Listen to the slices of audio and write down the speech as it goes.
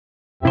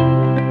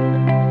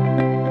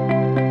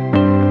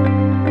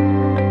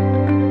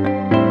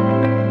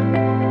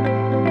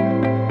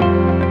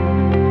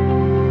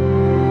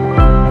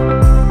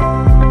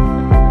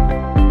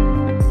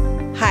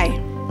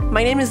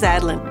is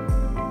Adeline.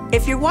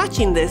 If you're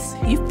watching this,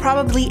 you've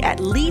probably at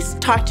least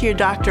talked to your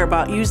doctor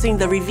about using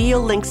the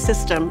Reveal LINQ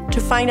system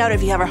to find out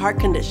if you have a heart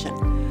condition,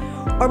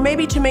 or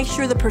maybe to make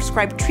sure the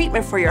prescribed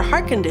treatment for your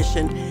heart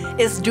condition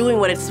is doing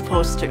what it's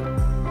supposed to.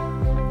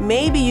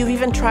 Maybe you've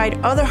even tried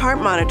other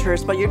heart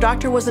monitors, but your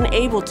doctor wasn't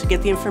able to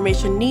get the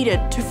information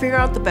needed to figure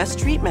out the best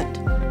treatment.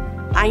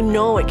 I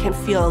know it can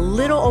feel a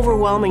little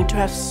overwhelming to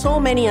have so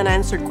many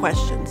unanswered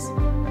questions.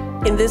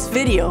 In this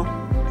video,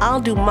 I'll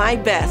do my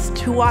best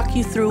to walk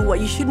you through what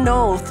you should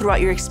know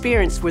throughout your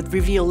experience with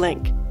Reveal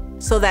LINQ,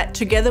 so that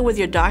together with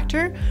your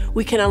doctor,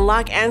 we can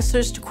unlock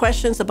answers to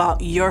questions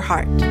about your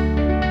heart.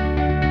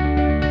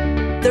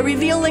 The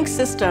Reveal LINQ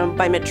system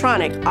by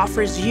Medtronic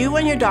offers you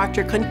and your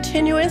doctor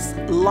continuous,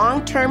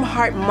 long-term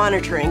heart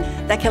monitoring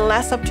that can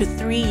last up to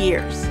 3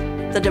 years.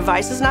 The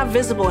device is not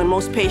visible in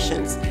most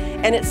patients,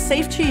 and it's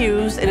safe to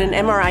use in an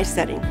MRI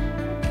setting.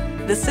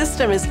 The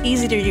system is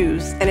easy to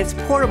use, and it's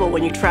portable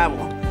when you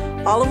travel,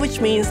 all of which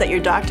means that your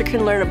doctor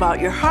can learn about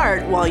your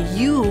heart while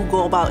you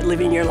go about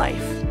living your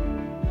life.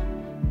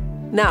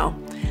 Now,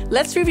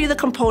 let's review the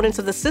components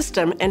of the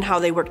system and how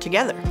they work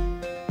together.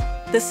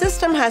 The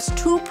system has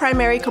 2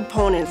 primary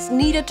components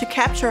needed to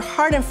capture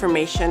heart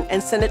information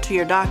and send it to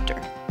your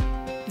doctor.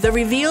 The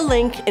Reveal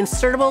LINQ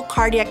Insertable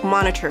Cardiac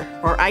Monitor,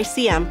 or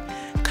ICM,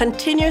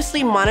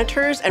 continuously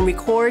monitors and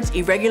records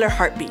irregular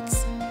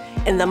heartbeats,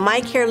 and the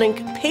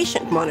MyCareLink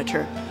Patient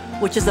Monitor,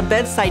 which is a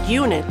bedside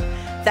unit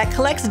that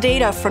collects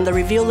data from the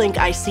Reveal LINQ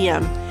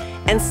ICM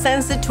and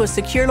sends it to a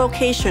secure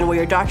location where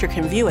your doctor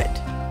can view it.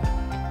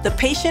 The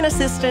patient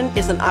assistant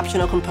is an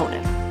optional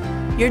component.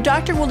 Your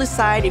doctor will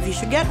decide if you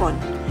should get one.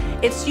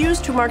 It's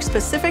used to mark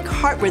specific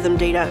heart rhythm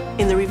data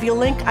in the Reveal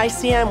LINQ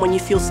ICM when you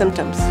feel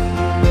symptoms.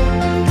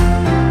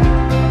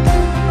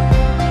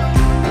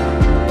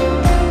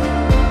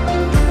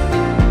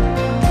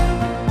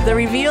 The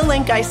Reveal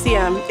LINQ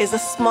ICM is the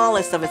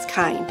smallest of its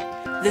kind.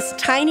 This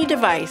tiny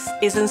device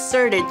is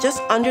inserted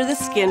just under the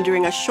skin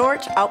during a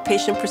short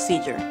outpatient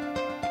procedure.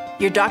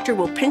 Your doctor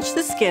will pinch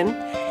the skin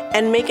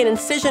and make an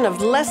incision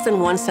of less than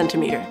 1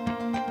 centimeter.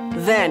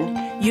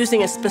 Then,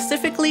 using a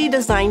specifically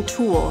designed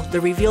tool,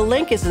 the Reveal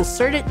LINQ is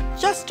inserted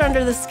just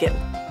under the skin.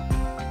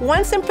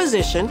 Once in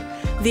position,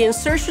 the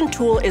insertion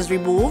tool is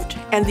removed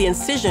and the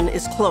incision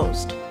is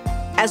closed.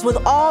 As with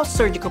all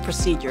surgical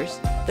procedures,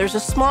 there's a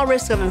small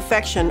risk of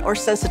infection or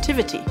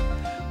sensitivity,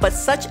 but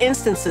such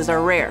instances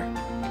are rare.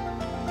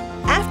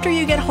 After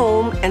you get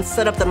home and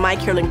set up the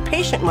MyCareLink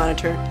Patient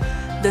Monitor,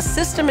 the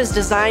system is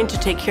designed to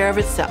take care of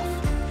itself.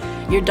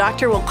 Your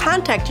doctor will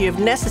contact you if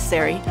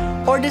necessary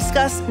or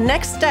discuss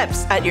next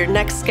steps at your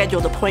next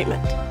scheduled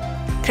appointment.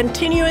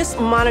 Continuous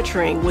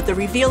monitoring with the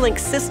Reveal LINQ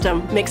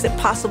system makes it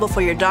possible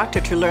for your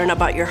doctor to learn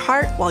about your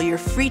heart while you're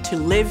free to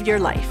live your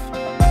life.